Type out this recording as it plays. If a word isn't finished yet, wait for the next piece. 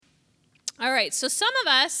All right, so some of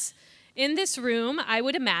us in this room, I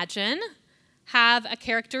would imagine, have a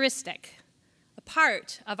characteristic, a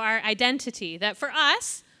part of our identity that for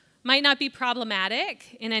us might not be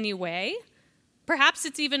problematic in any way. Perhaps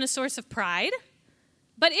it's even a source of pride.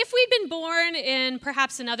 But if we'd been born in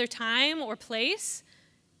perhaps another time or place,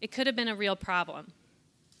 it could have been a real problem.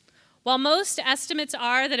 While most estimates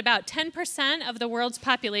are that about 10% of the world's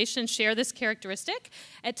population share this characteristic,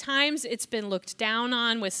 at times it's been looked down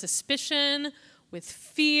on with suspicion, with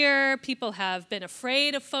fear. People have been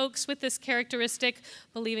afraid of folks with this characteristic,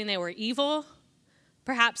 believing they were evil.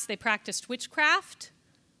 Perhaps they practiced witchcraft.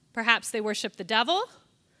 Perhaps they worshiped the devil.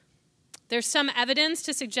 There's some evidence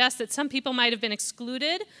to suggest that some people might have been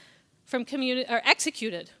excluded from community or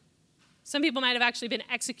executed. Some people might have actually been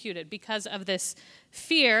executed because of this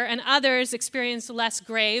fear, and others experienced less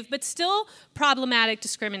grave but still problematic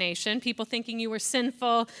discrimination. People thinking you were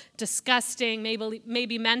sinful, disgusting,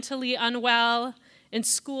 maybe mentally unwell. In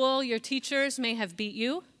school, your teachers may have beat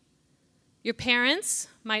you. Your parents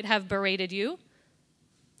might have berated you.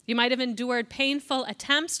 You might have endured painful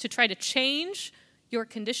attempts to try to change your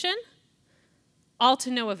condition, all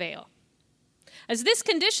to no avail. As this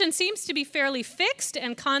condition seems to be fairly fixed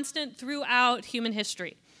and constant throughout human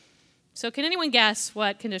history. So can anyone guess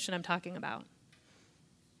what condition I'm talking about?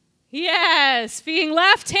 Yes, being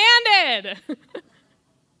left-handed,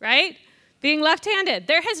 right? Being left-handed.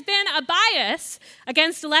 There has been a bias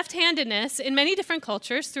against left-handedness in many different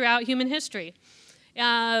cultures throughout human history.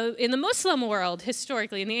 In the Muslim world,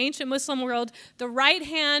 historically, in the ancient Muslim world, the right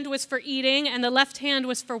hand was for eating and the left hand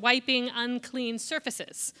was for wiping unclean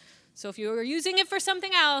surfaces. So if you were using it for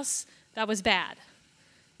something else, that was bad.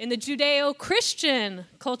 In the Judeo-Christian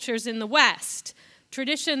cultures in the West,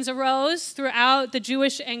 traditions arose throughout the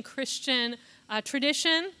Jewish and Christian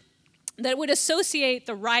tradition that would associate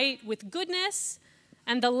the right with goodness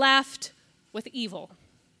and the left with evil.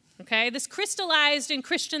 Okay, this crystallized in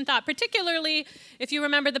Christian thought, particularly if you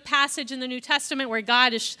remember the passage in the New Testament where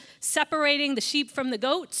God is separating the sheep from the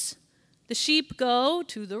goats. The sheep go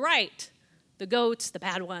to the right. The goats, the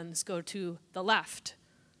bad ones, go to the left.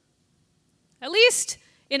 At least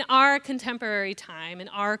in our contemporary time, in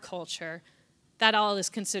our culture, that all is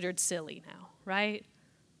considered silly now, right?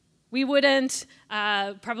 We wouldn't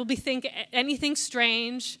probably think anything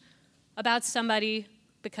strange about somebody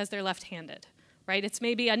because they're left-handed. Right? It's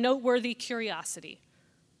maybe a noteworthy curiosity,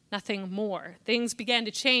 nothing more. Things began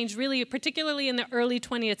to change really, particularly in the early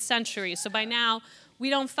 20th century. So by now, we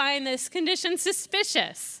don't find this condition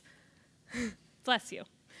suspicious. Bless you.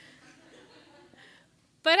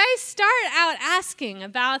 But I start out asking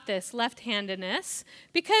about this left-handedness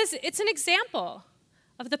because it's an example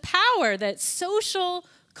of the power that social,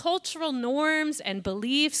 cultural norms and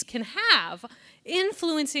beliefs can have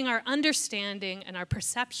influencing our understanding and our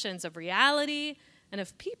perceptions of reality and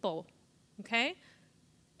of people, okay?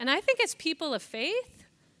 And I think as people of faith,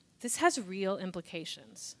 this has real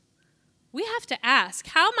implications. We have to ask,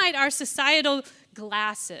 how might our societal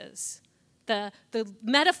glasses, the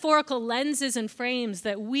metaphorical lenses and frames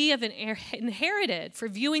that we have inherited for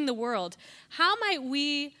viewing the world, how might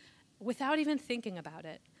we, without even thinking about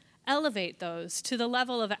it, elevate those to the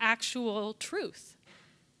level of actual truth?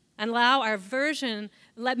 And allow our version,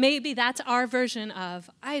 maybe that's our version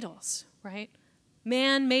of idols, right?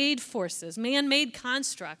 Man-made forces, man-made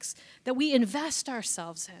constructs that we invest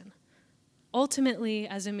ourselves in, ultimately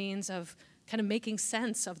as a means of kind of making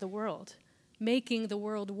sense of the world, making the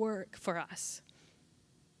world work for us.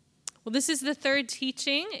 Well, this is the third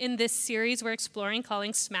teaching in this series we're exploring,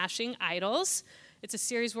 calling Smashing Idols. It's a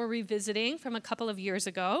series we're revisiting from a couple of years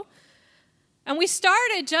ago. And we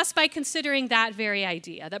started just by considering that very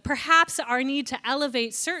idea, that perhaps our need to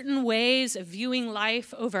elevate certain ways of viewing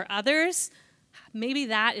life over others, maybe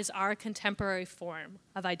that is our contemporary form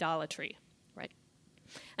of idolatry, right?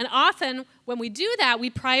 And often when we do that,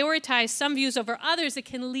 we prioritize some views over others that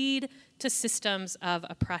can lead to systems of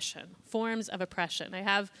oppression, forms of oppression. I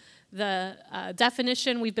have the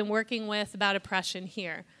definition we've been working with about oppression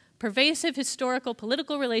here. Pervasive historical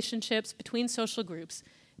political relationships between social groups.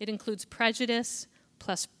 It includes prejudice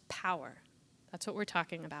plus power. That's what we're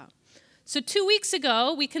talking about. So 2 weeks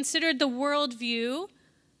ago, we considered the worldview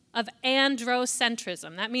of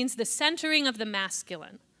androcentrism. That means the centering of the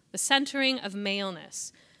masculine, the centering of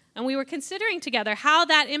maleness. And we were considering together how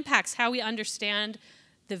that impacts how we understand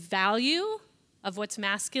the value of what's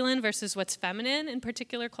masculine versus what's feminine in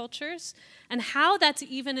particular cultures, and how that's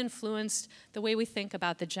even influenced the way we think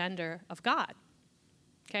about the gender of God.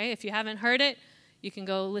 Okay, if you haven't heard it, you can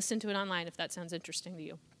go listen to it online if that sounds interesting to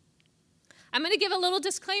you. I'm going to give a little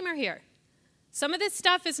disclaimer here. Some of this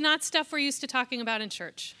stuff is not stuff we're used to talking about in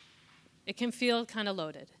church. it can feel kind of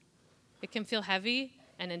loaded. It can feel heavy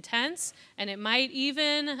and intense, and it might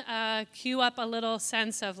even cue up a little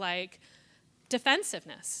sense of like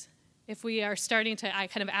defensiveness if we are starting to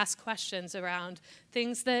kind of ask questions around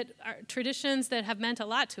things that are traditions that have meant a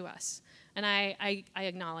lot to us. And I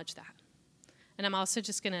acknowledge that. And I'm also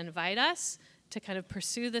just going to invite us to kind of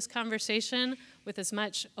pursue this conversation with as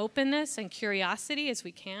much openness and curiosity as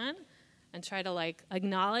we can, and try to like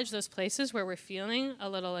acknowledge those places where we're feeling a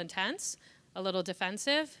little intense, a little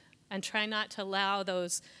defensive, and try not to allow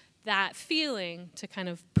that feeling to kind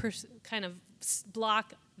of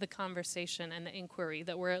block the conversation and the inquiry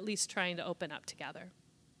that we're at least trying to open up together.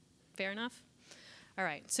 Fair enough? All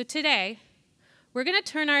right, so today we're going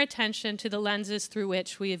to turn our attention to the lenses through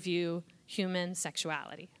which we view human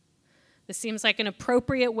sexuality. This seems like an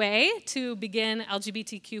appropriate way to begin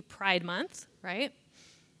LGBTQ Pride Month, right?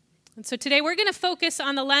 And so today we're going to focus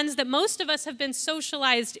on the lens that most of us have been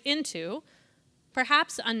socialized into,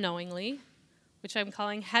 perhaps unknowingly, which I'm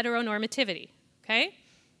calling heteronormativity, okay?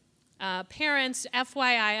 Parents,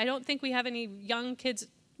 FYI, I don't think we have any young kids, a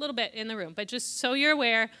little bit in the room, but just so you're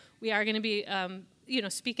aware, we are going to be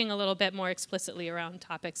speaking a little bit more explicitly around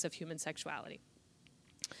topics of human sexuality.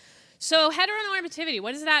 So heteronormativity,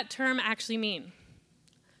 what does that term actually mean?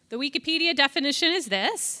 The Wikipedia definition is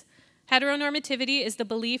this. Heteronormativity is the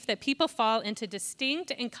belief that people fall into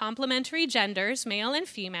distinct and complementary genders, male and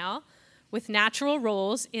female, with natural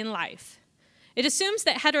roles in life. It assumes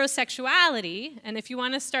that heterosexuality, and if you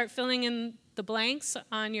want to start filling in the blanks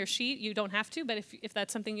on your sheet, you don't have to, but if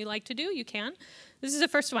that's something you like to do, you can. This is the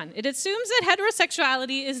first one. It assumes that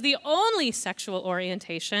heterosexuality is the only sexual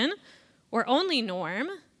orientation or only norm,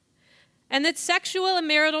 and that sexual and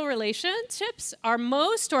marital relationships are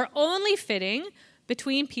most or only fitting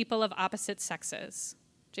between people of opposite sexes.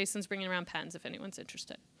 Jason's bringing around pens if anyone's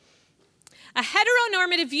interested. A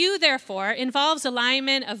heteronormative view, therefore, involves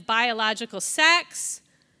alignment of biological sex,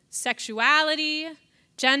 sexuality,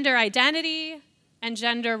 gender identity, and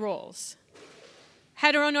gender roles.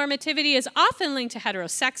 Heteronormativity is often linked to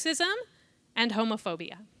heterosexism and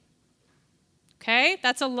homophobia. Okay,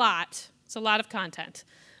 that's a lot. It's a lot of content.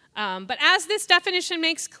 But as this definition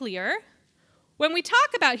makes clear, when we talk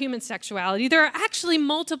about human sexuality, there are actually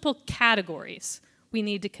multiple categories we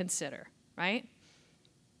need to consider, right?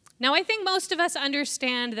 Now, I think most of us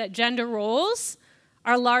understand that gender roles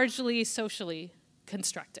are largely socially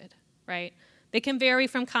constructed, right? They can vary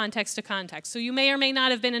from context to context. So you may or may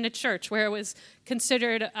not have been in a church where it was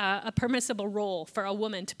considered a permissible role for a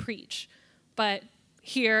woman to preach. But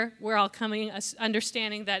here, we're all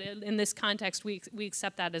understanding that in this context, we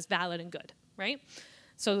accept that as valid and good, right?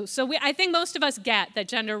 So I think most of us get that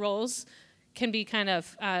gender roles can be kind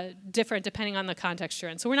of different depending on the context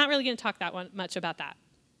you're in. So we're not really going to talk much about that.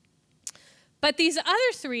 But these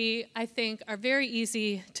other three, I think, are very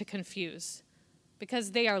easy to confuse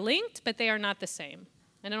because they are linked, but they are not the same.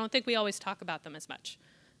 And I don't think we always talk about them as much.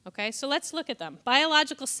 Okay, so let's look at them.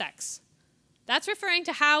 Biological sex. That's referring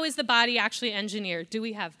to how is the body actually engineered. Do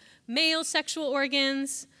we have male sexual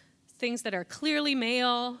organs, things that are clearly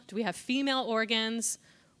male? Do we have female organs?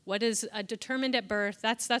 What is determined at birth?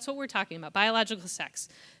 That's what we're talking about, biological sex.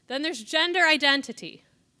 Then there's gender identity.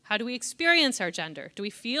 How do we experience our gender? Do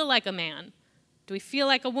we feel like a man? Do we feel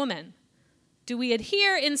like a woman? Do we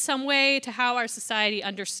adhere in some way to how our society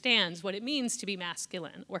understands what it means to be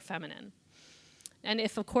masculine or feminine? And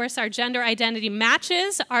if, of course, our gender identity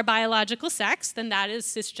matches our biological sex, then that is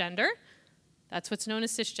cisgender. That's what's known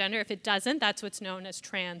as cisgender. If it doesn't, that's what's known as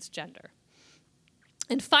transgender.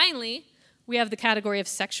 And finally, we have the category of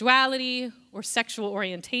sexuality or sexual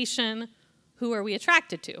orientation. Who are we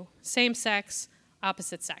attracted to? Same sex,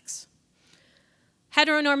 opposite sex.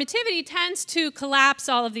 Heteronormativity tends to collapse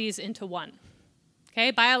all of these into one. Okay,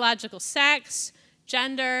 biological sex,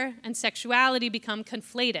 gender, and sexuality become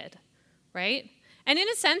conflated, right? And in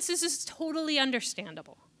a sense, this is totally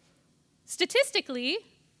understandable. Statistically,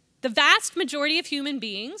 the vast majority of human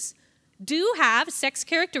beings do have sex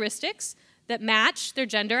characteristics that match their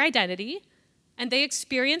gender identity, and they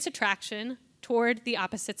experience attraction toward the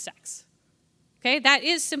opposite sex. Okay, that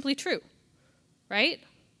is simply true, right?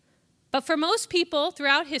 But for most people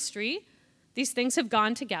throughout history, these things have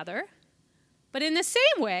gone together. But in the same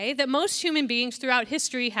way that most human beings throughout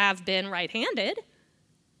history have been right-handed,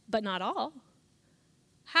 but not all,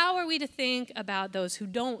 how are we to think about those who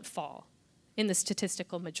don't fall in the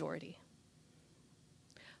statistical majority?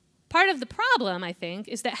 Part of the problem, I think,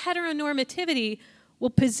 is that heteronormativity will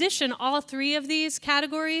position all three of these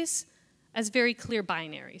categories as very clear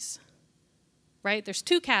binaries, right? There's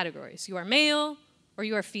two categories. You are male or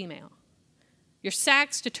you are female. Your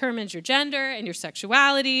sex determines your gender and your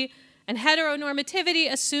sexuality, And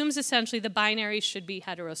heteronormativity assumes essentially the binary should be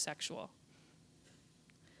heterosexual.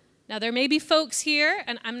 Now, there may be folks here,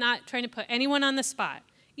 and I'm not trying to put anyone on the spot,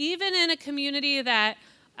 even in a community that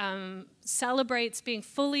celebrates being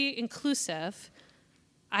fully inclusive,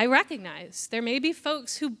 I recognize there may be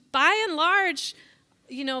folks who, by and large,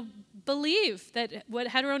 believe that what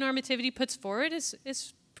heteronormativity puts forward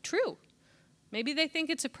is true. Maybe they think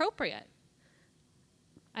it's appropriate.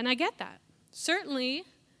 And I get that. Certainly,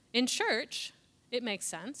 in church, it makes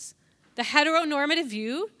sense. The heteronormative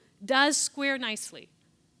view does square nicely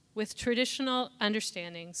with traditional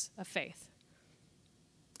understandings of faith.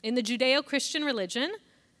 In the Judeo-Christian religion,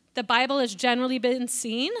 the Bible has generally been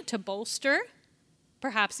seen to bolster,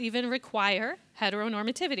 perhaps even require,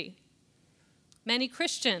 heteronormativity. Many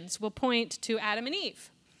Christians will point to Adam and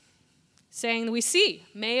Eve, saying we see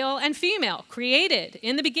male and female created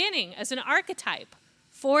in the beginning as an archetype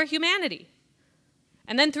for humanity.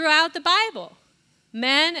 And then throughout the Bible,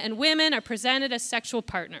 men and women are presented as sexual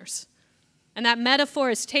partners. And that metaphor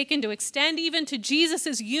is taken to extend even to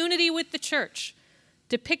Jesus' unity with the church,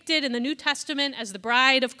 depicted in the New Testament as the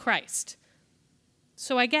bride of Christ.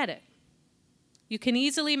 So I get it. You can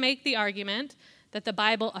easily make the argument that the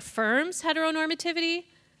Bible affirms heteronormativity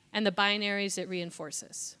and the binaries it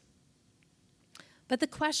reinforces. But the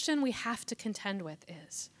question we have to contend with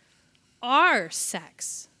is, are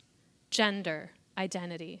sex, gender,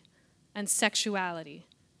 identity, and sexuality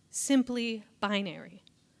simply binary?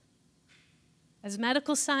 As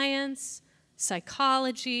medical science,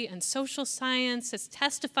 psychology, and social science has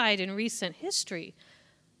testified in recent history,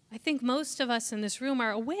 I think most of us in this room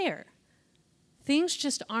are aware things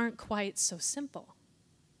just aren't quite so simple.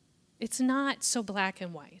 It's not so black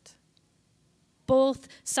and white. Both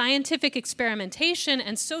scientific experimentation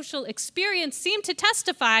and social experience seem to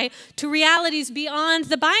testify to realities beyond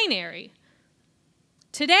the binary.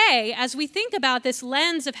 Today, as we think about this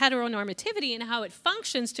lens of heteronormativity and how it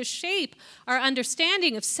functions to shape our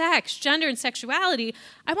understanding of sex, gender, and sexuality,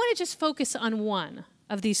 I want to just focus on one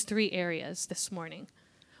of these three areas this morning,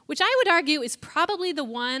 which I would argue is probably the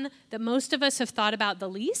one that most of us have thought about the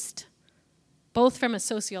least, both from a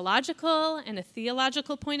sociological and a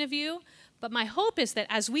theological point of view. But my hope is that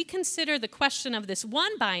as we consider the question of this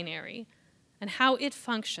one binary and how it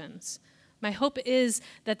functions, my hope is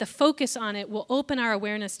that the focus on it will open our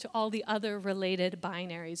awareness to all the other related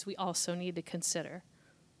binaries we also need to consider.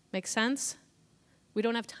 Make sense? We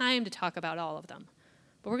don't have time to talk about all of them,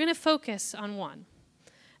 but we're going to focus on one.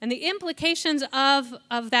 And the implications of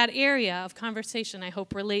that area of conversation, I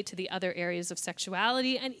hope, relate to the other areas of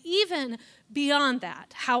sexuality, and even beyond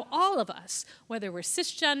that, how all of us, whether we're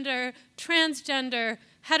cisgender, transgender,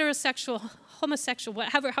 heterosexual, homosexual,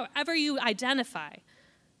 however you identify,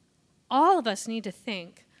 all of us need to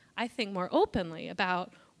think, I think, more openly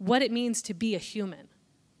about what it means to be a human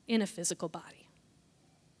in a physical body.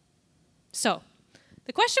 So,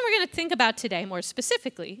 the question we're going to think about today more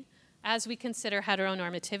specifically as we consider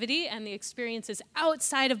heteronormativity and the experiences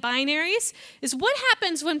outside of binaries is what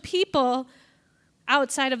happens when people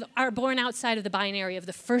are born outside of the binary of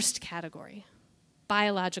the first category,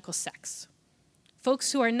 biological sex.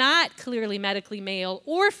 Folks who are not clearly medically male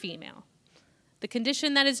or female, the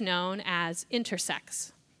condition that is known as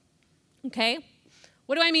intersex. Okay?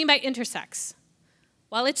 What do I mean by intersex?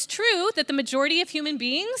 Well, it's true that the majority of human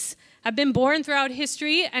beings have been born throughout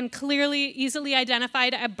history and clearly easily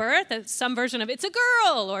identified at birth as some version of it's a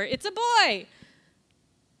girl or it's a boy.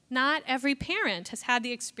 Not every parent has had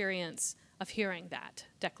the experience of hearing that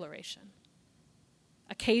declaration.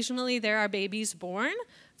 Occasionally, there are babies born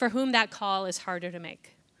for whom that call is harder to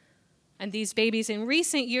make. And these babies in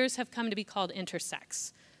recent years have come to be called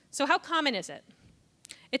intersex. So how common is it?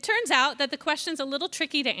 It turns out that the question's a little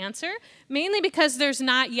tricky to answer, mainly because there's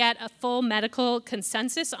not yet a full medical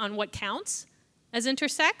consensus on what counts as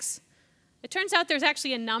intersex. It turns out there's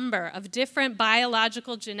actually a number of different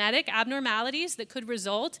biological genetic abnormalities that could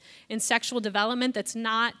result in sexual development that's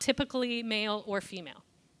not typically male or female.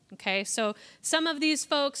 Okay, so some of these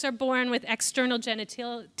folks are born with external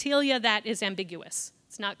genitalia that is ambiguous.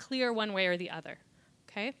 It's not clear one way or the other,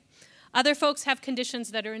 okay? Other folks have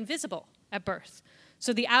conditions that are invisible at birth.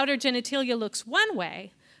 So the outer genitalia looks one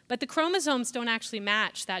way, but the chromosomes don't actually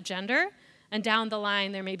match that gender, and down the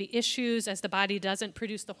line there may be issues as the body doesn't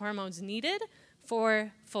produce the hormones needed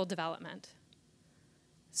for full development.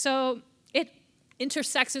 So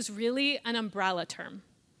intersex is really an umbrella term.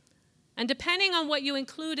 And depending on what you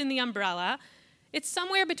include in the umbrella, it's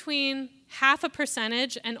somewhere between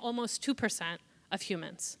 0.5% and almost 2% of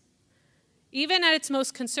humans. Even at its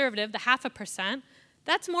most conservative, the 0.5%,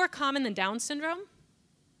 that's more common than Down syndrome.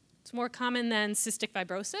 It's more common than cystic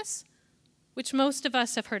fibrosis. which most of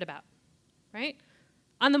us have heard about, right?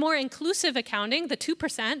 On the more inclusive accounting, the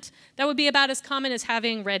 2%, that would be about as common as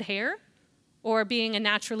having red hair or being a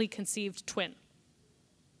naturally conceived twin.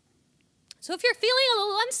 So if you're feeling a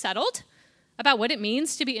little unsettled about what it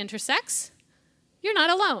means to be intersex, you're not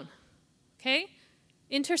alone, okay?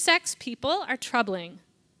 Intersex people are troubling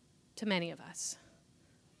to many of us.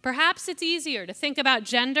 Perhaps it's easier to think about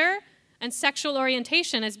gender and sexual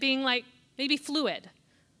orientation as being like maybe fluid.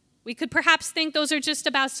 We could perhaps think those are just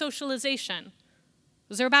about socialization.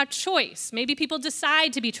 Those are about choice. Maybe people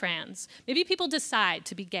decide to be trans. Maybe people decide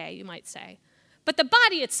to be gay, you might say. But the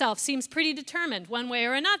body itself seems pretty determined one way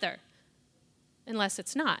or another, unless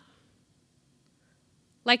it's not.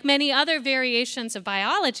 Like many other variations of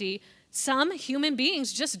biology, some human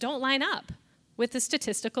beings just don't line up with the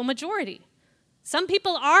statistical majority. Some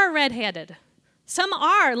people are red-handed, some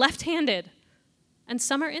are left-handed, and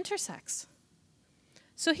some are intersex.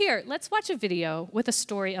 So here, let's watch a video with a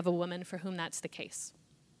story of a woman for whom that's the case.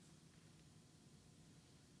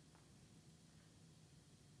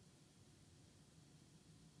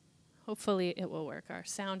 Hopefully it will work. Our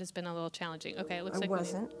sound has been a little challenging. Okay, it looks like I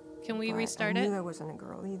wasn't. Can we restart it? I it? knew I wasn't a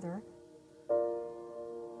girl either.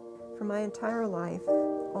 For my entire life,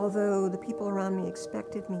 although the people around me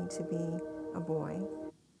expected me to be a boy.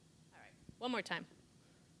 All right, one more time.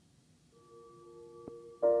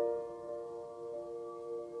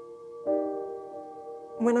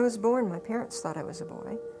 When I was born, my parents thought I was a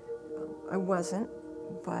boy. I wasn't,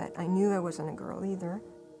 but I knew I wasn't a girl either.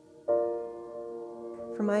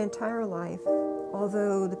 For my entire life,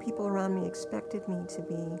 although the people around me expected me to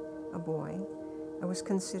be a boy, I was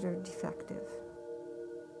considered defective.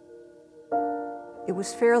 It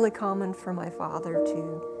was fairly common for my father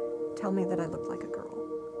to tell me that I looked like a girl.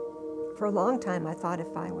 For a long time, I thought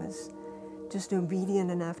if I was just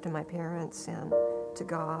obedient enough to my parents and to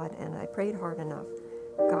God, and I prayed hard enough,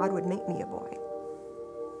 God would make me a boy.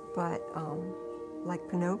 But like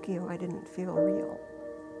Pinocchio, I didn't feel real.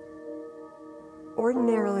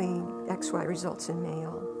 Ordinarily, XY results in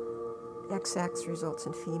male, XX results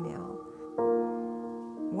in female.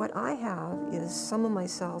 What I have is some of my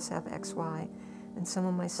cells have XY and some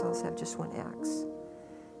of my cells have just one X.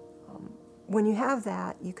 When you have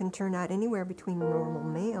that, you can turn out anywhere between normal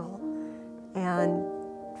male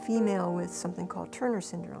and female with something called Turner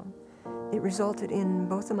syndrome. It resulted in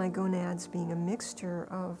both of my gonads being a mixture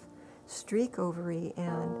of streak ovary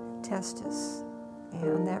and testis,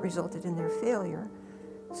 and that resulted in their failure.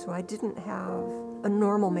 So I didn't have a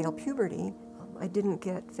normal male puberty. I didn't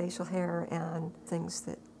get facial hair and things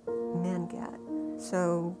that men get.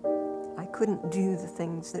 So I couldn't do the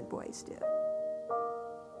things that boys did.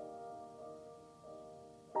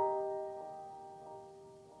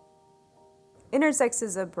 Intersex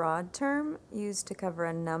is a broad term used to cover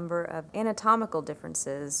a number of anatomical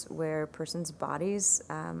differences where persons' bodies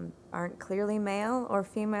aren't clearly male or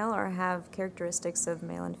female or have characteristics of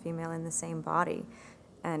male and female in the same body.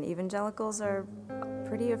 And evangelicals are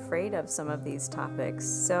pretty afraid of some of these topics.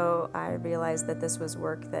 So I realized that this was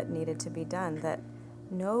work that needed to be done, that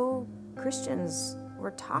no Christians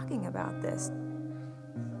were talking about this.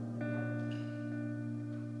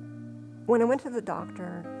 When I went to the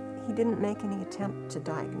doctor, he didn't make any attempt to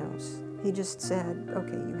diagnose. He just said,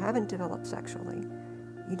 okay, you haven't developed sexually,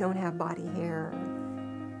 you don't have body hair,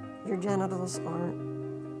 your genitals aren't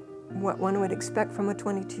what one would expect from a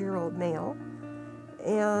 22-year-old male,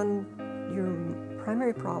 and your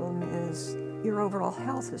primary problem is your overall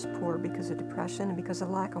health is poor because of depression and because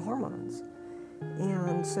of lack of hormones.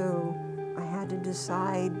 And so I had to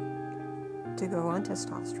decide to go on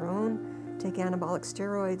testosterone, take anabolic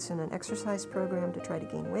steroids and an exercise program to try to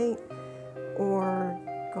gain weight, or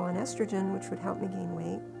go on estrogen, which would help me gain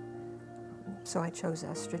weight. So I chose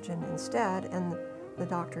estrogen instead, and the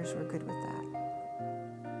doctors were good with that.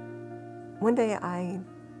 One day I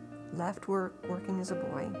left working as a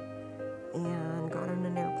boy and got on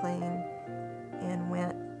an airplane and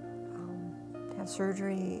went to have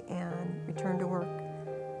surgery and returned to work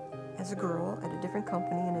as a girl at a different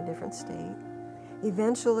company in a different state.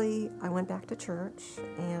 Eventually, I went back to church,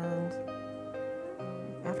 and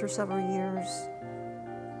after several years,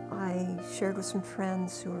 I shared with some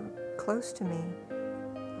friends who were close to me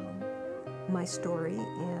my story,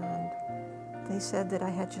 and they said that I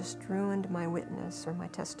had just ruined my witness or my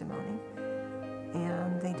testimony,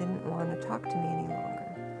 and they didn't want to talk to me any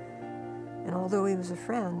longer. And although he was a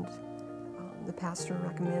friend, the pastor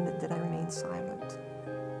recommended that I remain silent.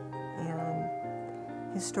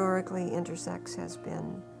 And historically, intersex has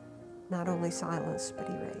been not only silenced, but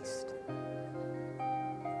erased.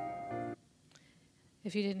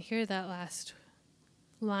 If you didn't hear that last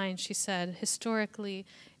line, she said, historically,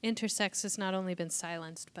 intersex has not only been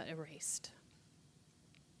silenced, but erased.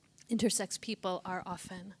 Intersex people are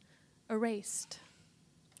often erased.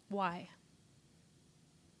 Why?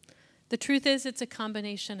 The truth is, it's a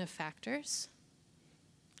combination of factors.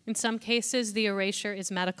 In some cases, the erasure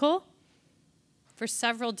is medical. For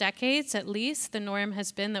several decades, at least, the norm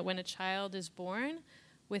has been that when a child is born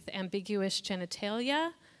with ambiguous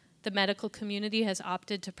genitalia, the medical community has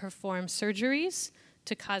opted to perform surgeries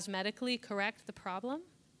to cosmetically correct the problem.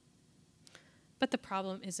 But the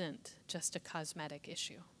problem isn't just a cosmetic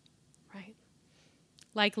issue, right?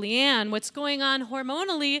 Like Leanne, what's going on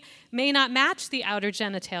hormonally may not match the outer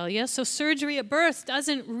genitalia, so surgery at birth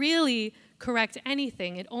doesn't really correct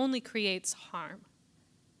anything. It only creates harm.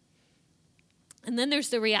 And then there's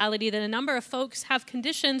the reality that a number of folks have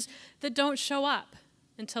conditions that don't show up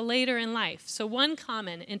until later in life. So one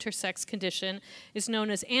common intersex condition is known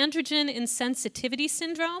as androgen insensitivity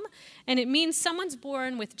syndrome, and it means someone's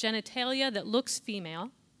born with genitalia that looks female,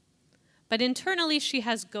 but internally she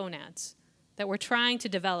has gonads that were trying to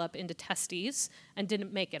develop into testes and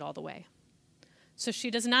didn't make it all the way. So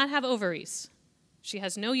she does not have ovaries. She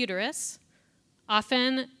has no uterus.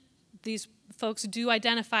 Often these folks do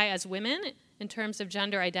identify as women in terms of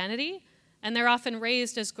gender identity, and they're often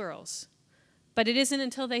raised as girls. But it isn't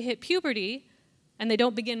until they hit puberty and they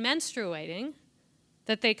don't begin menstruating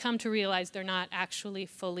that they come to realize they're not actually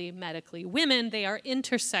fully medically women. They are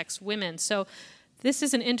intersex women. So this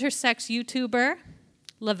is an intersex YouTuber,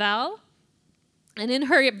 Lavelle. And in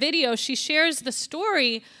her video, she shares the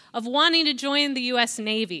story of wanting to join the U.S.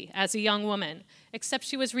 Navy as a young woman, except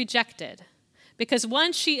she was rejected. Because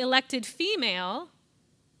once she elected female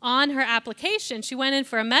on her application, she went in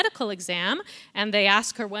for a medical exam, and they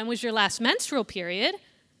ask her, when was your last menstrual period?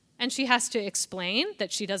 And she has to explain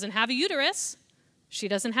that she doesn't have a uterus, she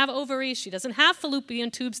doesn't have ovaries, she doesn't have fallopian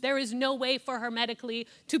tubes. There is no way for her medically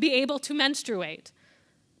to be able to menstruate.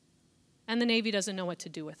 And the Navy doesn't know what to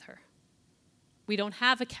do with her. We don't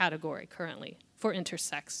have a category currently for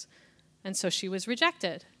intersex. And so she was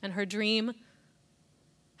rejected, and her dream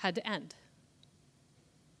had to end.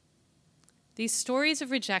 These stories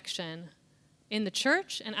of rejection in the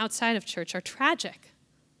church and outside of church are tragic.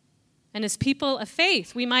 And as people of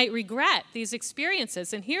faith, we might regret these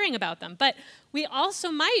experiences and hearing about them, but we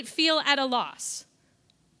also might feel at a loss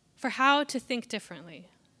for how to think differently.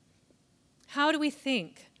 How do we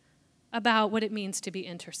think about what it means to be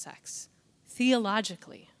intersex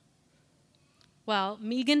theologically? Well,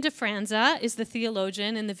 Megan DeFranza is the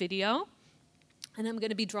theologian in the video, and I'm going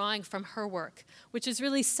to be drawing from her work, which is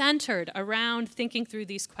really centered around thinking through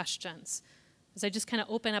these questions, as I just kind of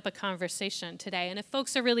open up a conversation today. And if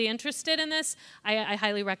folks are really interested in this, I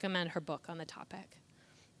highly recommend her book on the topic.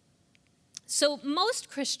 So most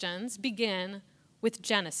Christians begin with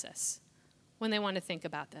Genesis when they want to think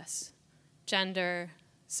about this. Gender,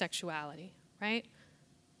 sexuality, right?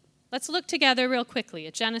 Let's look together real quickly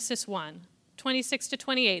at Genesis 1. 26 to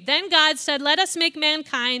 28. Then God said, let us make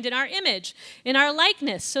mankind in our image, in our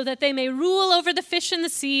likeness, so that they may rule over the fish in the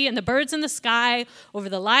sea and the birds in the sky, over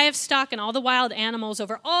the livestock and all the wild animals,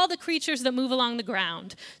 over all the creatures that move along the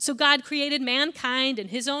ground. So God created mankind in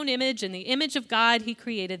his own image. In the image of God, he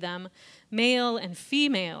created them. Male and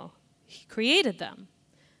female, he created them.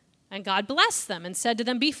 And God blessed them and said to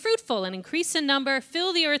them, be fruitful and increase in number,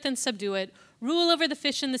 fill the earth and subdue it, rule over the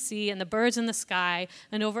fish in the sea and the birds in the sky,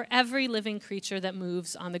 and over every living creature that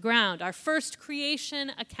moves on the ground. Our first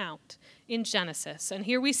creation account in Genesis. And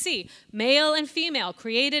here we see male and female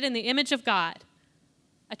created in the image of God.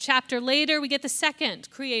 A chapter later, we get the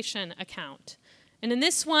second creation account. And in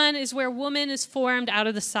this one is where woman is formed out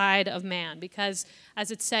of the side of man, because,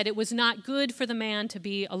 as it said, it was not good for the man to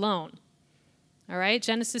be alone. All right,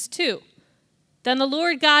 Genesis 2. Then the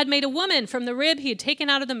Lord God made a woman from the rib he had taken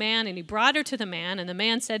out of the man, and he brought her to the man. And the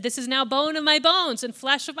man said, this is now bone of my bones and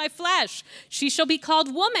flesh of my flesh. She shall be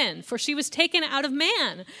called woman, for she was taken out of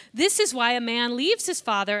man. This is why a man leaves his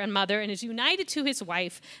father and mother and is united to his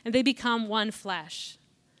wife, and they become one flesh.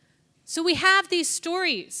 So we have these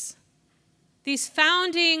stories, these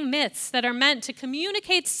founding myths that are meant to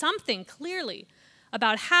communicate something clearly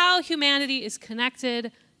about how humanity is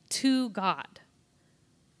connected to God.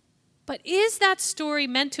 But is that story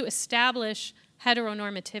meant to establish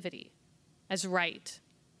heteronormativity as right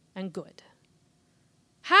and good?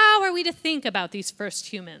 How are we to think about these first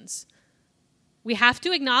humans? We have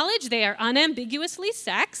to acknowledge they are unambiguously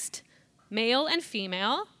sexed, male and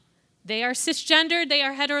female. They are cisgendered, they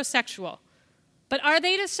are heterosexual. But are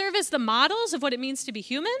they to serve as the models of what it means to be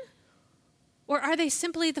human? Or are they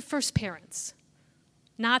simply the first parents,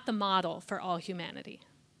 not the model for all humanity?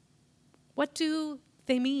 What do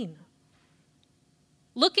they mean.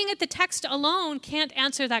 Looking at the text alone can't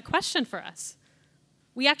answer that question for us.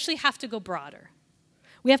 We actually have to go broader.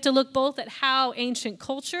 We have to look both at how ancient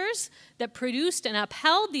cultures that produced and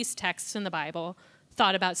upheld these texts in the Bible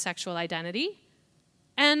thought about sexual identity,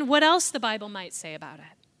 and what else the Bible might say about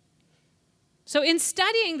it. So in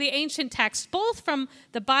studying the ancient texts, both from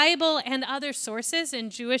the Bible and other sources in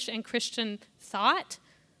Jewish and Christian thought,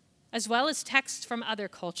 as well as texts from other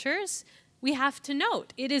cultures, we have to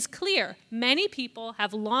note, it is clear many people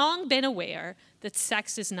have long been aware that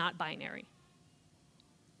sex is not binary.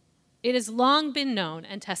 It has long been known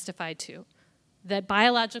and testified to that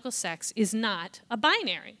biological sex is not a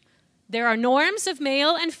binary. There are norms of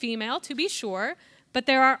male and female, to be sure, but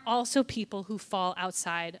there are also people who fall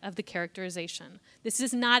outside of the characterization. This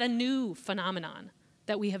is not a new phenomenon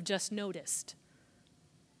that we have just noticed.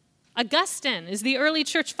 Augustine is the early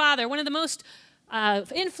church father, one of the most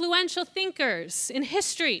influential thinkers in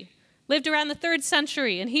history, lived around the 3rd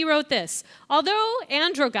century, and he wrote this: although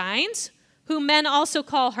androgynes, whom men also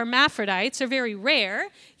call hermaphrodites, are very rare,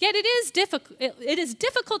 yet it is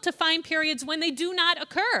difficult to find periods when they do not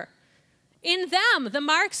occur. In them, the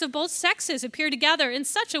marks of both sexes appear together in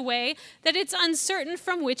such a way that it's uncertain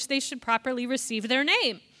from which they should properly receive their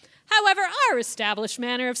name. However, our established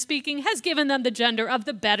manner of speaking has given them the gender of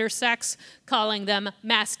the better sex, calling them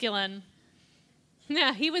masculine.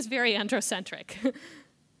 Yeah, he was very androcentric.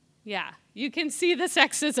 Yeah, you can see the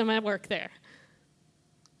sexism at work there.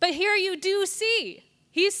 But here you do see,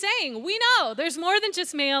 he's saying, we know there's more than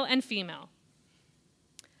just male and female.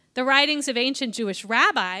 The writings of ancient Jewish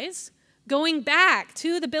rabbis, going back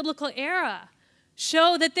to the biblical era,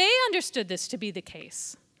 show that they understood this to be the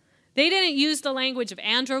case. They didn't use the language of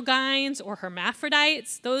androgynes or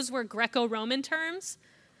hermaphrodites. Those were Greco-Roman terms.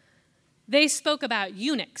 They spoke about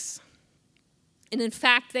eunuchs. And in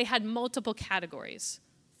fact, they had multiple categories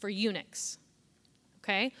for eunuchs.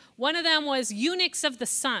 Okay? One of them was eunuchs of the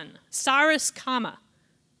sun, saris kama.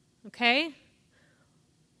 Okay?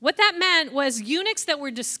 What that meant was eunuchs that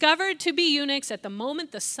were discovered to be eunuchs at the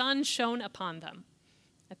moment the sun shone upon them,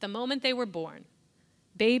 at the moment they were born.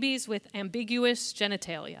 Babies with ambiguous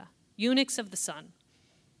genitalia, eunuchs of the sun.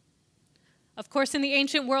 Of course, in the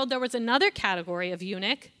ancient world, there was another category of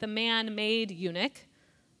eunuch, the man-made eunuch,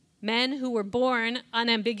 men who were born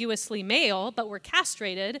unambiguously male but were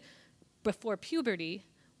castrated before puberty,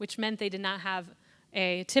 which meant they did not have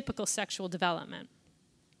a typical sexual development.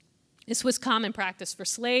 This was common practice for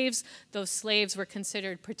slaves. Those slaves were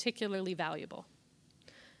considered particularly valuable.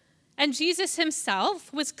 And Jesus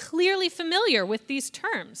himself was clearly familiar with these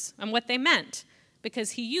terms and what they meant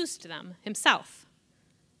because he used them himself.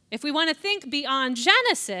 If we want to think beyond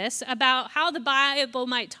Genesis about how the Bible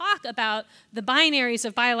might talk about the binaries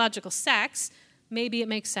of biological sex, maybe it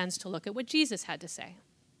makes sense to look at what Jesus had to say.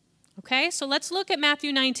 Okay, so let's look at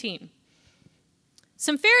Matthew 19.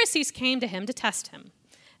 Some Pharisees came to him to test him,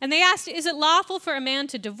 and they asked, "Is it lawful for a man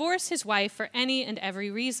to divorce his wife for any and every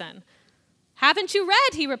reason?" "Haven't you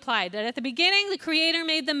read," he replied, "that at the beginning the Creator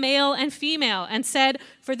made them male and female and said,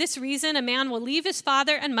 'For this reason a man will leave his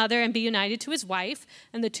father and mother and be united to his wife,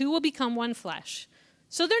 and the two will become one flesh.'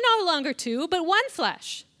 So they're no longer two, but one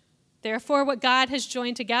flesh. Therefore what God has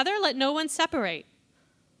joined together, let no one separate."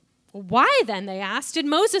 "Why then," they asked, "did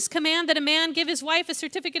Moses command that a man give his wife a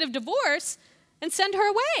certificate of divorce and send her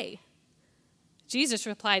away?" Jesus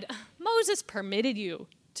replied, "Moses permitted you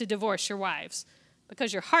to divorce your wives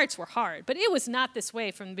because your hearts were hard, but it was not this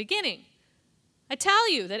way from the beginning. I tell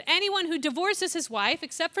you that anyone who divorces his wife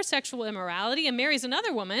except for sexual immorality and marries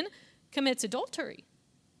another woman commits adultery."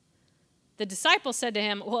 The disciples said to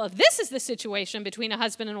him, "Well, if this is the situation between a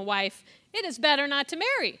husband and a wife, it is better not to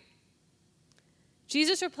marry."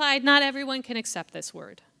 Jesus replied, "Not everyone can accept this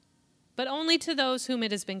word, but only to those whom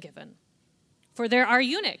it has been given. For there are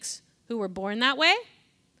eunuchs who were born that way,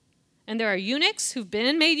 and there are eunuchs who've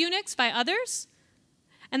been made eunuchs by others,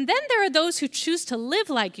 and then there are those who choose to live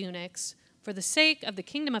like eunuchs for the sake of the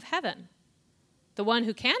kingdom of heaven. The one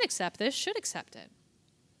who can accept this should accept it."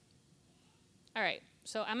 All right,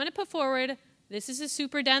 so I'm going to put forward, this is a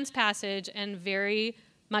super dense passage and very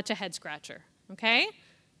much a head scratcher, okay?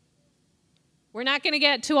 We're not going to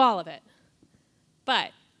get to all of it.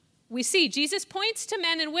 But we see Jesus points to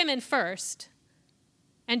men and women first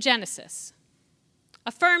and Genesis,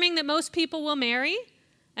 affirming that most people will marry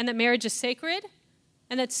and that marriage is sacred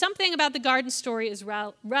and that something about the garden story is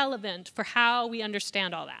relevant for how we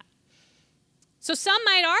understand all that. So some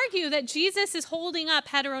might argue that Jesus is holding up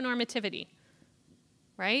heteronormativity,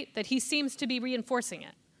 right? That he seems to be reinforcing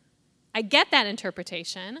it. I get that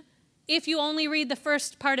interpretation if you only read the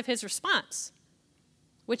first part of his response,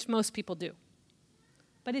 which most people do.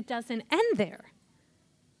 But it doesn't end there.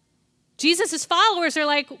 Jesus' followers are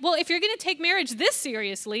like, well, if you're going to take marriage this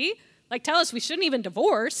seriously, like tell us we shouldn't even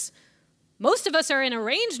divorce, most of us are in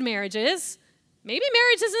arranged marriages, maybe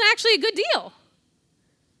marriage isn't actually a good deal.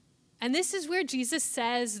 And this is where Jesus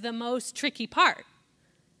says the most tricky part.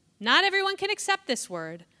 Not everyone can accept this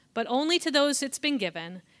word, but only to those it's been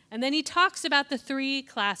given. And then he talks about the three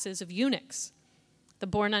classes of eunuchs. The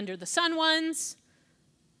born under the sun ones,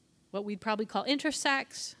 what we'd probably call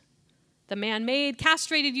intersex, the man-made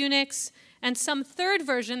castrated eunuchs, and some third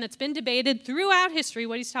version that's been debated throughout history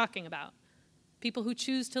what he's talking about, people who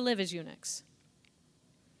choose to live as eunuchs.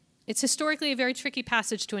 It's historically a very tricky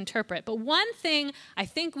passage to interpret, but one thing I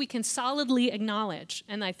think we can solidly acknowledge,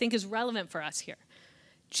 and I think is relevant for us here,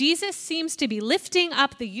 Jesus seems to be lifting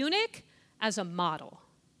up the eunuch as a model.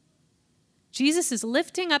 Jesus is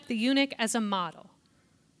lifting up the eunuch as a model.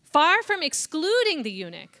 Far from excluding the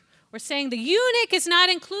eunuch, or saying the eunuch is not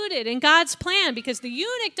included in God's plan because the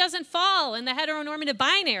eunuch doesn't fall in the heteronormative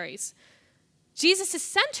binaries. Jesus is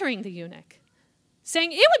centering the eunuch,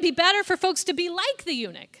 saying it would be better for folks to be like the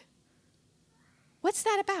eunuch. What's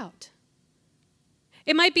that about?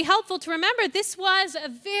 It might be helpful to remember this was a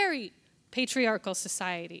very patriarchal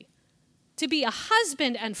society. To be a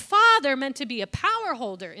husband and father meant to be a power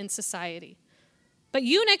holder in society. But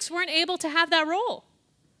eunuchs weren't able to have that role.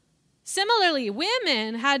 Similarly,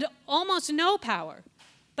 women had almost no power,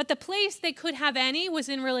 but the place they could have any was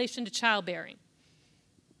in relation to childbearing.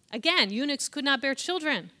 Again, eunuchs could not bear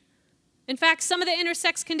children. In fact, some of the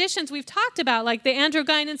intersex conditions we've talked about, like the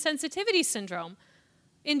androgyne insensitivity syndrome,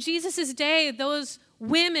 in Jesus' day, those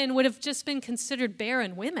women would have just been considered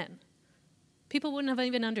barren women. People wouldn't have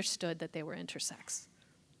even understood that they were intersex.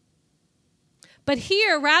 But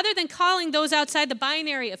here, rather than calling those outside the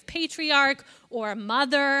binary of patriarch or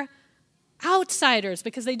mother outsiders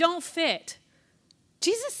because they don't fit,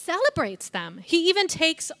 Jesus celebrates them. He even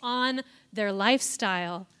takes on their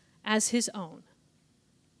lifestyle as his own.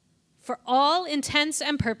 For all intents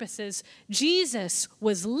and purposes, Jesus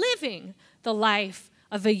was living the life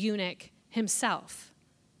of a eunuch himself.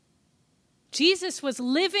 Jesus was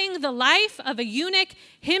living the life of a eunuch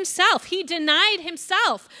himself. He denied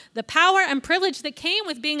himself the power and privilege that came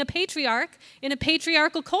with being a patriarch in a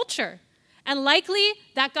patriarchal culture. And likely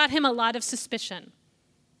that got him a lot of suspicion.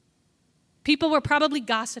 People were probably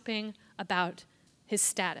gossiping about his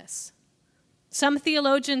status. Some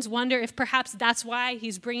theologians wonder if perhaps that's why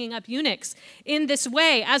he's bringing up eunuchs in this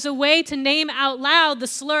way, as a way to name out loud the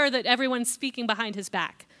slur that everyone's speaking behind his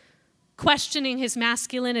back, questioning his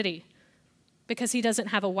masculinity because he doesn't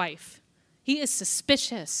have a wife. He is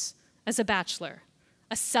suspicious as a bachelor,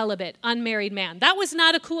 a celibate, unmarried man. That was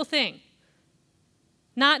not a cool thing.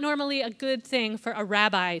 Not normally a good thing for a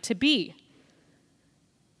rabbi to be.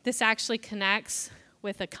 This actually connects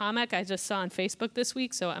with a comic I just saw on Facebook this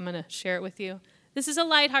week, so I'm going to share it with you. This is a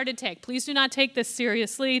lighthearted take. Please do not take this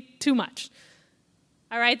seriously too much.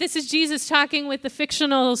 All right, this is Jesus talking with the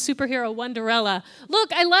fictional superhero Wonderella.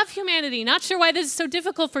 Look, I love humanity. Not sure why this is so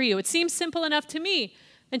difficult for you. It seems simple enough to me.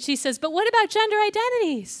 And she says, but what about gender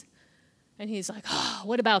identities? And he's like, oh,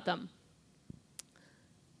 what about them?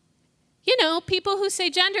 You know, people who say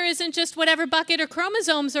gender isn't just whatever bucket or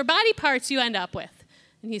chromosomes or body parts you end up with.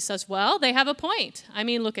 And he says, well, they have a point. I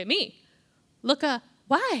mean, look at me.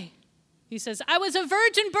 Why? He says, I was a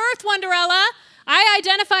virgin birth, Wonderella. I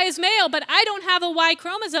identify as male, but I don't have a Y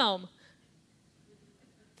chromosome.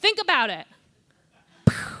 Think about it.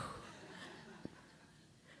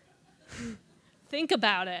 Think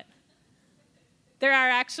about it. There are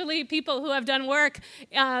actually people who have done work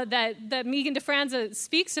that Megan DeFranza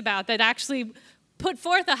speaks about that actually put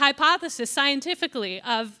forth a hypothesis scientifically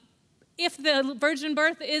of if the virgin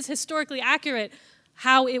birth is historically accurate,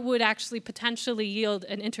 how it would actually potentially yield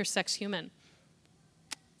an intersex human.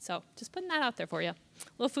 So just putting that out there for you. A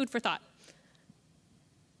little food for thought.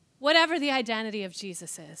 Whatever the identity of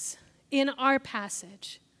Jesus is, in our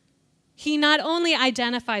passage, he not only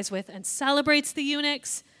identifies with and celebrates the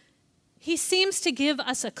eunuchs, he seems to give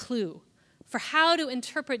us a clue for how to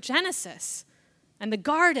interpret Genesis and the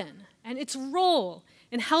garden and its role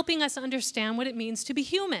in helping us understand what it means to be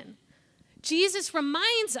human. Jesus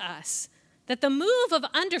reminds us that the move of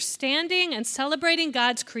understanding and celebrating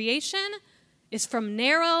God's creation is from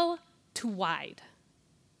narrow to wide.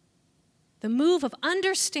 The move of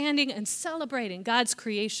understanding and celebrating God's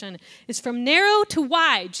creation is from narrow to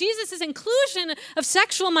wide. Jesus' inclusion of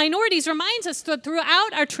sexual minorities reminds us that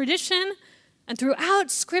throughout our tradition and throughout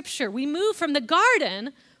Scripture, we move from the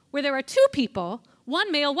garden, where there are two people,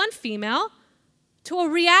 one male, one female, to a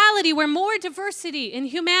reality where more diversity in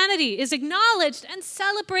humanity is acknowledged and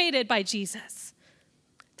celebrated by Jesus.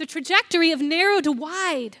 the trajectory of narrow to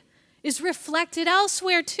wide is reflected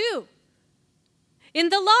elsewhere too. In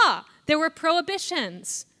the law, there were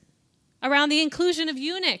prohibitions around the inclusion of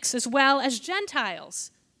eunuchs as well as Gentiles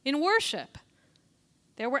in worship.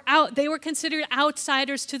 They were considered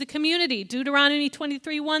outsiders to the community. Deuteronomy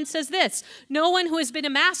 23:1 says this, "No one who has been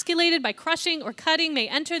emasculated by crushing or cutting may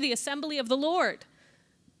enter the assembly of the Lord."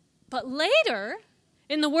 But later,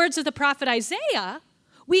 in the words of the prophet Isaiah,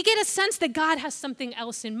 we get a sense that God has something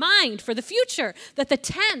else in mind for the future, that the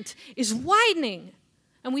tent is widening.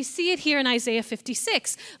 And we see it here in Isaiah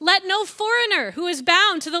 56. "Let no foreigner who is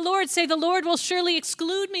bound to the Lord say, 'The Lord will surely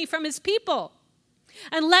exclude me from his people.'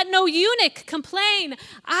 And let no eunuch complain,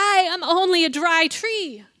 'I am only a dry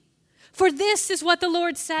tree.' For this is what the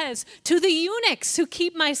Lord says to the eunuchs who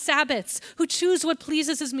keep my Sabbaths, who choose what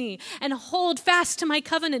pleases me, and hold fast to my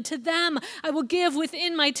covenant. To them I will give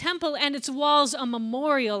within my temple and its walls a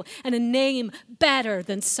memorial and a name better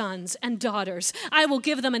than sons and daughters. I will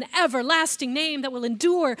give them an everlasting name that will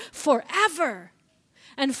endure forever.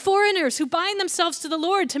 And foreigners who bind themselves to the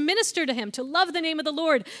Lord, to minister to him, to love the name of the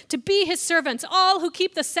Lord, to be his servants, all who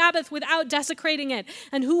keep the Sabbath without desecrating it,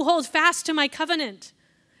 and who hold fast to my covenant.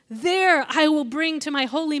 There I will bring to my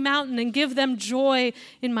holy mountain and give them joy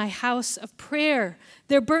in my house of prayer.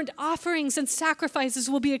 Their burnt offerings and sacrifices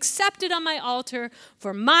will be accepted on my altar,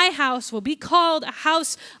 for my house will be called a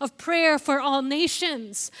house of prayer for all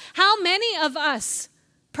nations." How many of us,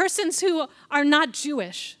 persons who are not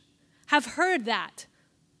Jewish, have heard that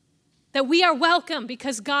we are welcome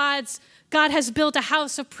because God has built a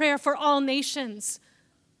house of prayer for all nations?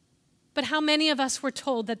 But how many of us were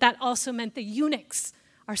told that that also meant the eunuchs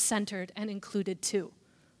are centered and included too?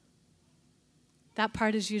 That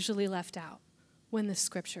part is usually left out when the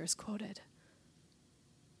scripture is quoted.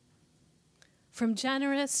 From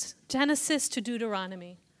Genesis to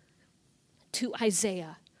Deuteronomy to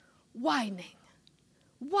Isaiah, widening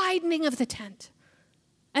of the tent.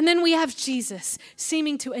 And then we have Jesus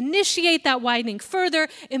seeming to initiate that widening further,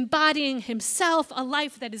 embodying himself a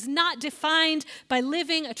life that is not defined by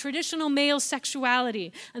living a traditional male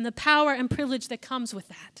sexuality and the power and privilege that comes with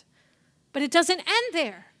that. But it doesn't end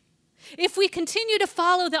there. If we continue to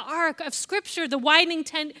follow the arc of Scripture, the widening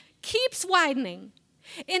tent keeps widening.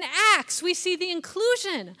 In Acts, we see the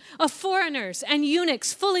inclusion of foreigners and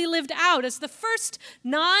eunuchs fully lived out as the first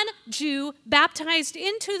non-Jew baptized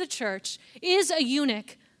into the church is a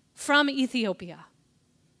eunuch from Ethiopia.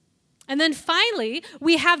 And then finally,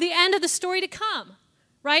 we have the end of the story to come,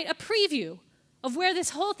 right? A preview of where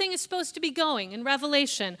this whole thing is supposed to be going in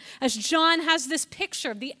Revelation, as John has this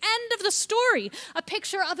picture of the end of the story, a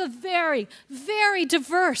picture of a very, very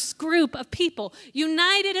diverse group of people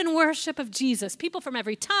united in worship of Jesus, people from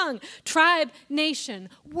every tongue, tribe, nation,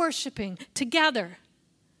 worshiping together.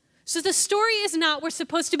 So the story is not we're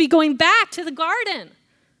supposed to be going back to the garden,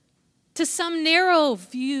 to some narrow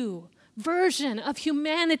version of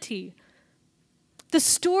humanity. The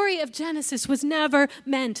story of Genesis was never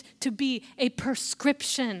meant to be a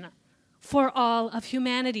prescription for all of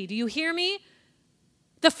humanity. Do you hear me?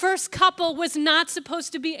 The first couple was not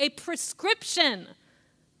supposed to be a prescription.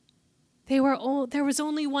 There was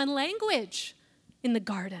only one language in the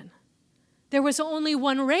garden. There was only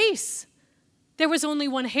one race. There was only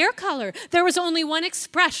one hair color. There was only one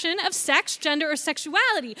expression of sex, gender, or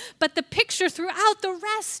sexuality. But the picture throughout the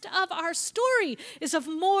rest of our story is of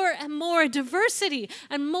more and more diversity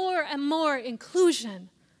and more inclusion.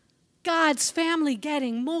 God's family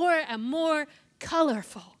getting more and more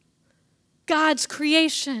colorful. God's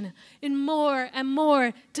creation in more and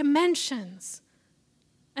more dimensions.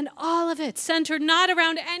 And all of it centered not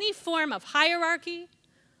around any form of hierarchy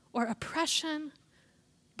or oppression,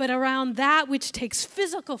 but around that which takes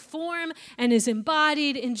physical form and is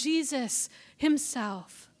embodied in Jesus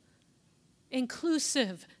himself.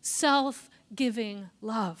 Inclusive, self-giving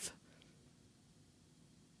love.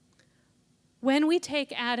 When we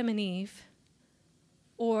take Adam and Eve,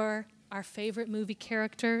 or our favorite movie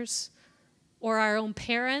characters, or our own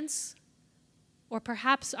parents, or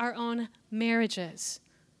perhaps our own marriages,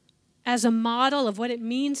 as a model of what it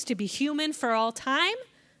means to be human for all time,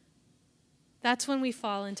 that's when we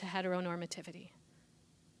fall into heteronormativity.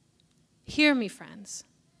 Hear me, friends.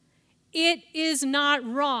 It is not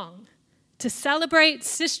wrong to celebrate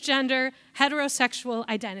cisgender heterosexual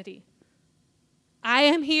identity. I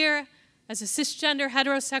am here as a cisgender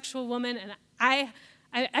heterosexual woman, and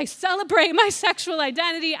I celebrate my sexual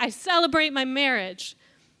identity. I celebrate my marriage.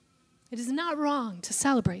 It is not wrong to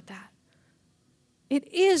celebrate that. It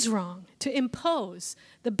is wrong to impose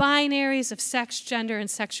the binaries of sex, gender, and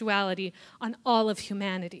sexuality on all of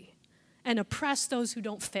humanity and oppress those who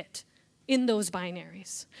don't fit in those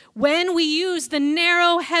binaries. When we use the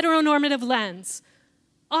narrow heteronormative lens,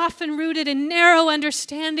 often rooted in narrow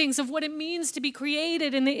understandings of what it means to be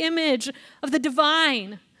created in the image of the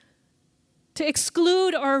divine, to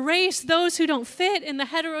exclude or erase those who don't fit in the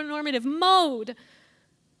heteronormative mode,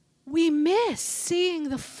 we miss seeing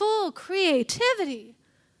the full creativity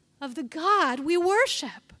of the God we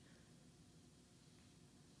worship.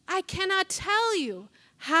 I cannot tell you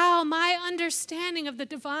how my understanding of the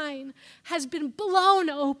divine has been blown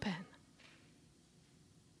open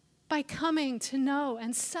by coming to know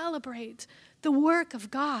and celebrate the work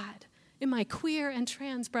of God in my queer and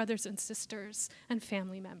trans brothers and sisters and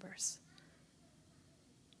family members.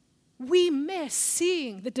 We miss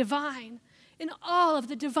seeing the divine in all of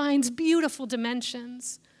the divine's beautiful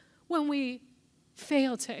dimensions when we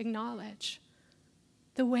fail to acknowledge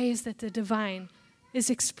the ways that the divine is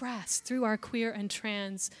expressed through our queer and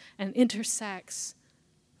trans and intersex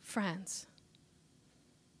friends.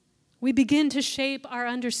 We begin to shape our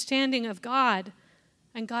understanding of God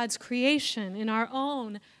and God's creation in our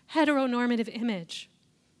own heteronormative image.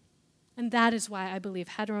 And that is why I believe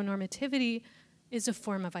heteronormativity is a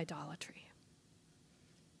form of idolatry.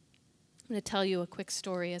 I'm going to tell you a quick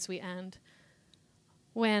story as we end.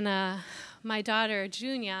 When my daughter,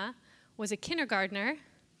 Junia, was a kindergartner,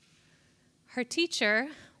 her teacher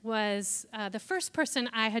was the first person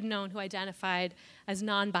I had known who identified as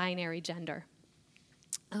non-binary gender.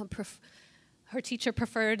 Her teacher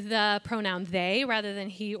preferred the pronoun they rather than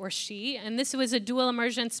he or she, and this was a dual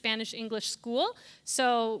immersion Spanish-English school,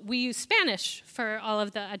 so we used Spanish for all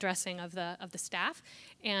of the addressing of the staff,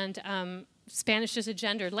 and Spanish is a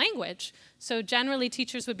gendered language, so generally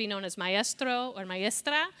teachers would be known as maestro or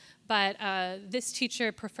maestra, but this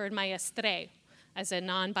teacher preferred maestre as a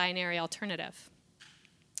non-binary alternative.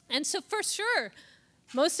 And so for sure,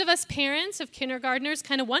 most of us parents of kindergartners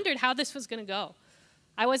kind of wondered how this was going to go.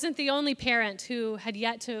 I wasn't the only parent who had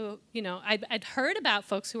yet to, I'd heard about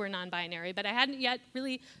folks who were non-binary, but I hadn't yet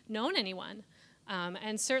really known anyone.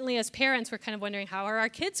 And certainly as parents, we're kind of wondering, how are our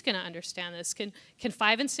kids going to understand this? Can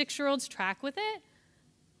 5 and 6-year-olds track with it?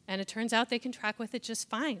 And it turns out they can track with it just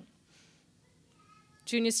fine.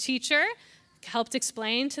 Junia's teacher helped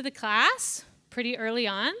explain to the class pretty early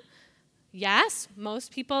on, yes,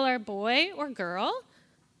 most people are boy or girl,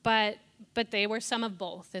 but they were some of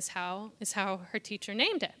both, is how her teacher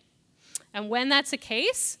named it. And when that's the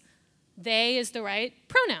case, they is the right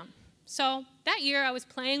pronoun. So that year I was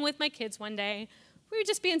playing with my kids one day. We were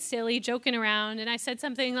just being silly, joking around, and I said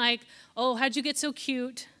something like, "Oh, how'd you get so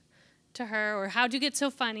cute?" to her, or "How'd you get so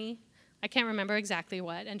funny?" I can't remember exactly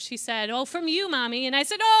what. And she said, "Oh, from you, Mommy." And I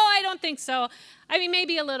said, "Oh, I don't think so. I mean,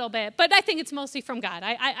 maybe a little bit, but I think it's mostly from God.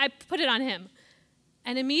 I put it on him."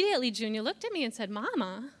 And immediately Junia looked at me and said,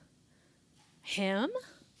 "Mama, him?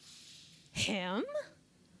 Him?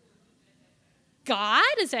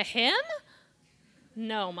 God is a him?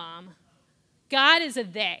 No, Mom. God is a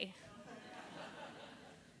they."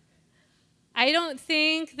 I don't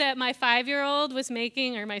think that my 5-year-old was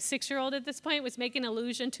making, or my 6-year-old at this point, was making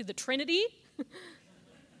allusion to the Trinity.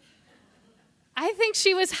 I think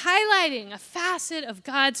she was highlighting a facet of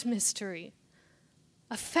God's mystery,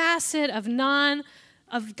 a facet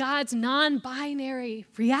of God's non-binary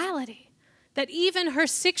reality that even her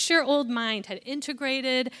 6-year-old mind had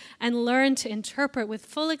integrated and learned to interpret with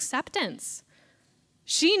full acceptance.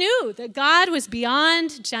 She knew that God was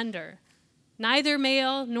beyond gender, neither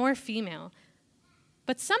male nor female,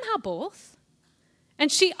 but somehow both.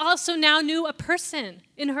 And she also now knew a person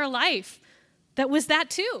in her life that was that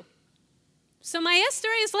too. So maestra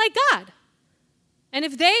is like God. And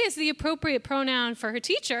if they is the appropriate pronoun for her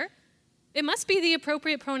teacher, it must be the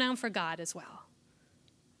appropriate pronoun for God as well.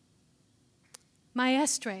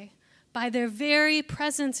 Maestre, by their very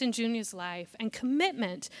presence in Junia's life and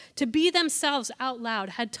commitment to be themselves out loud,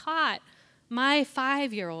 had taught my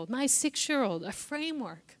 5-year-old, my 6-year-old, a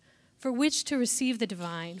framework for which to receive the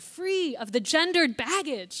divine, free of the gendered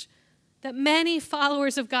baggage that many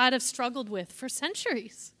followers of God have struggled with for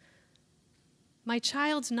centuries. My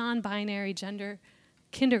child's non-binary gender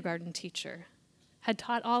kindergarten teacher had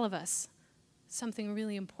taught all of us something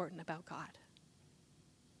really important about God.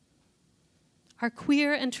 Our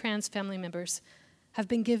queer and trans family members have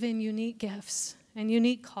been given unique gifts and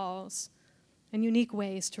unique calls and unique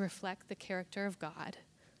ways to reflect the character of God,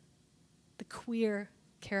 the queer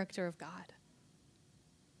character of God.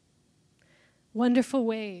 Wonderful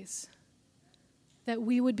ways that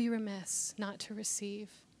we would be remiss not to receive.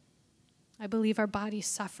 I believe our body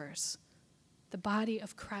suffers. The body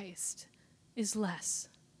of Christ is less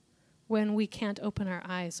when we can't open our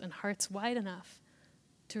eyes and hearts wide enough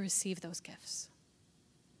to receive those gifts.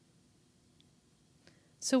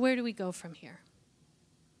 So where do we go from here?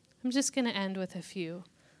 I'm just going to end with a few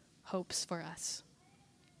hopes for us.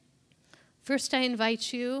 First, I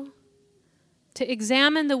invite you to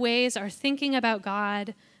examine the ways our thinking about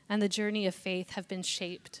God and the journey of faith have been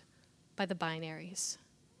shaped by the binaries.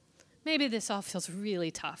 Maybe this all feels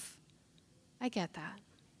really tough. I get that.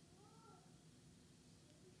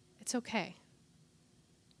 It's okay.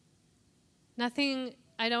 I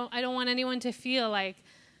don't want anyone to feel like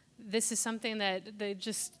this is something that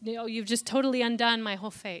you've just totally undone my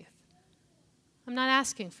whole faith. I'm not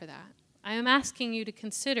asking for that. I am asking you to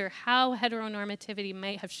consider how heteronormativity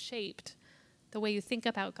may have shaped the way you think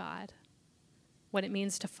about God, what it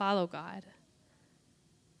means to follow God.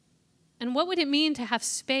 And what would it mean to have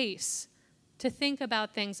space to think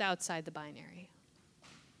about things outside the binary?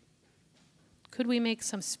 Could we make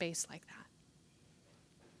some space like that?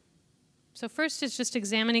 So first is just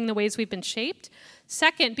examining the ways we've been shaped.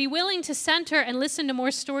 Second, be willing to center and listen to more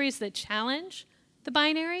stories that challenge the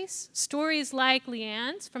binaries. Stories like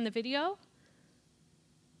Leanne's from the video.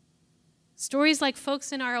 Stories like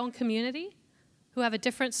folks in our own community who have a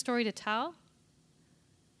different story to tell.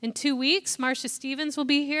 In 2 weeks, Marcia Stevens will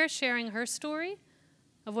be here sharing her story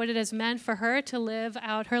of what it has meant for her to live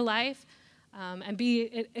out her life and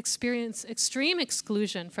experience extreme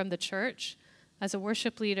exclusion from the church as a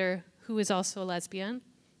worship leader who is also a lesbian.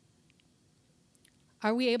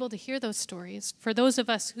 Are we able to hear those stories for those of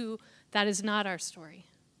us who that is not our story?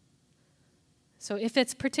 So if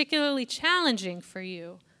it's particularly challenging for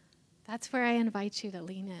you, that's where I invite you to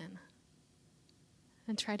lean in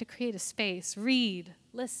and try to create a space, read,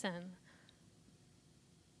 listen,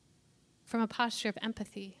 from a posture of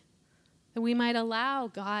empathy, that we might allow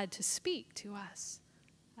God to speak to us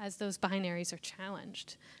as those binaries are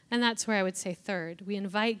challenged. And that's where I would say third, we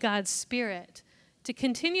invite God's Spirit to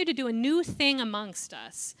continue to do a new thing amongst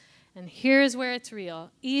us. And here's where it's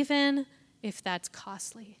real, even if that's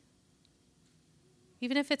costly.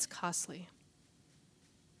 Even if it's costly.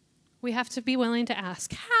 We have to be willing to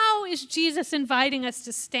ask, how is Jesus inviting us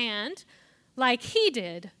to stand like he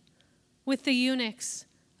did with the eunuchs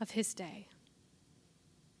of his day?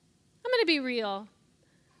 I'm going to be real.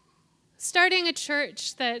 Starting a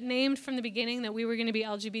church that named from the beginning that we were going to be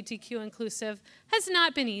LGBTQ inclusive has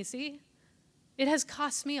not been easy. It has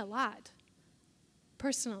cost me a lot,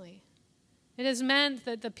 personally. It has meant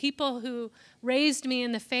that the people who raised me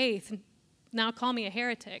in the faith now call me a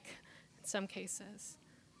heretic in some cases.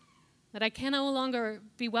 That I can no longer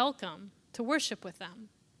be welcome to worship with them.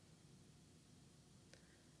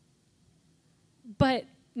 But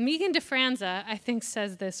Megan DeFranza, I think,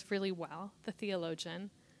 says this really well, the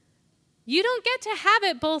theologian. You don't get to have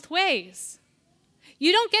it both ways.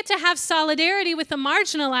 You don't get to have solidarity with the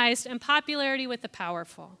marginalized and popularity with the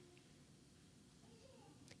powerful.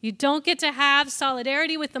 You don't get to have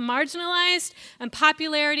solidarity with the marginalized and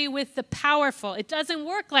popularity with the powerful. It doesn't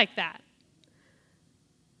work like that.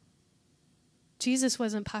 Jesus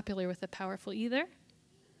wasn't popular with the powerful either.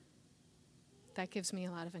 That gives me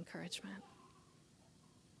a lot of encouragement.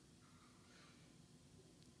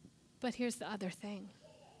 But here's the other thing.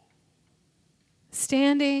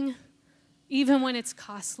 Standing, even when it's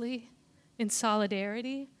costly, in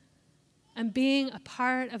solidarity, and being a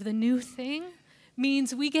part of the new thing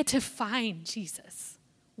means we get to find Jesus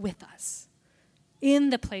with us in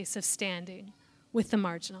the place of standing with the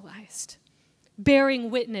marginalized,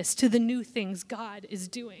 bearing witness to the new things God is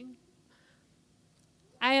doing.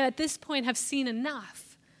 I, at this point, have seen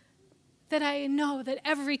enough that I know that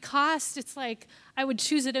every cost, it's like I would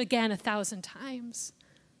choose it again 1,000 times.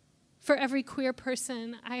 For every queer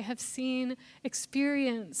person I have seen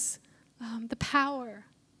experience the power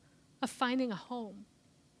of finding a home.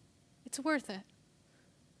 It's worth it.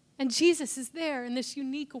 And Jesus is there in this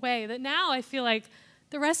unique way that now I feel like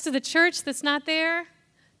the rest of the church that's not there,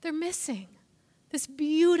 they're missing this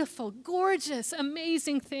beautiful, gorgeous,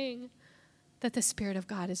 amazing thing that the Spirit of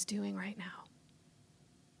God is doing right now.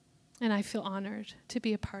 And I feel honored to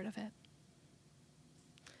be a part of it.